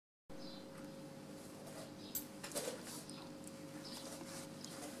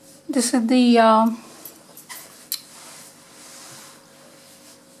This is the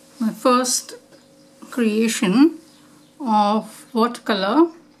my first creation of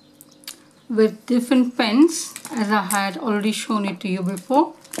watercolor with different pens, as I had already shown it to you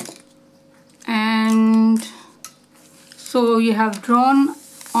before. And so you have drawn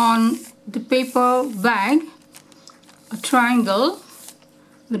on the paper bag a triangle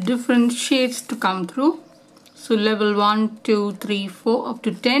with different shades to come through. So level 1, 2, 3, 4 up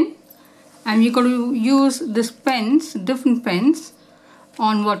to 10, and you're going to use these pens, different pens,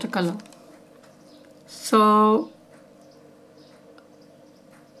 on watercolor. So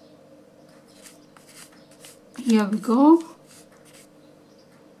here we go.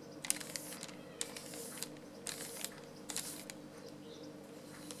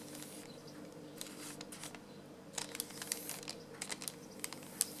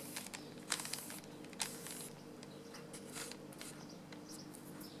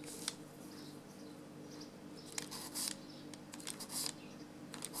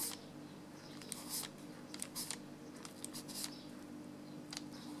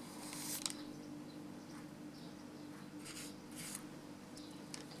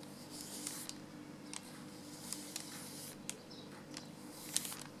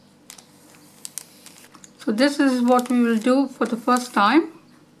 So this is what we will do for the first time,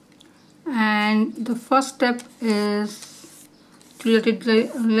 and the first step is to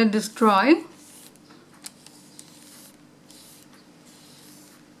let this dry.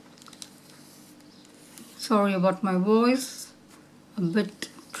 Sorry about my voice, a bit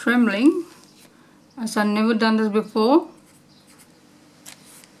trembling as I've never done this before.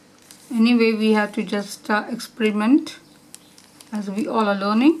 Anyway, we have to just experiment as we all are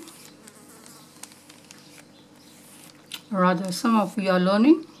learning. Rather, some of you are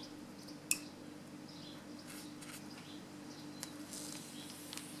learning.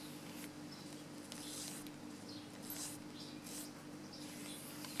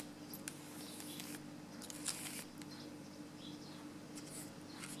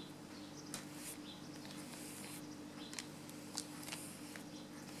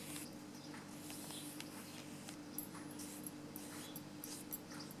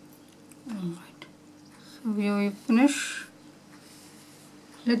 Alright, so we finish.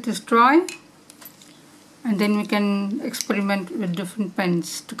 Let this dry, and then we can experiment with different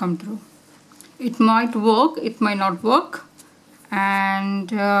pens to come through. It might work, it might not work,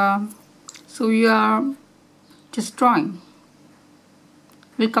 and so we are just drawing.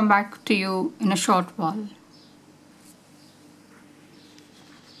 We'll come back to you in a short while.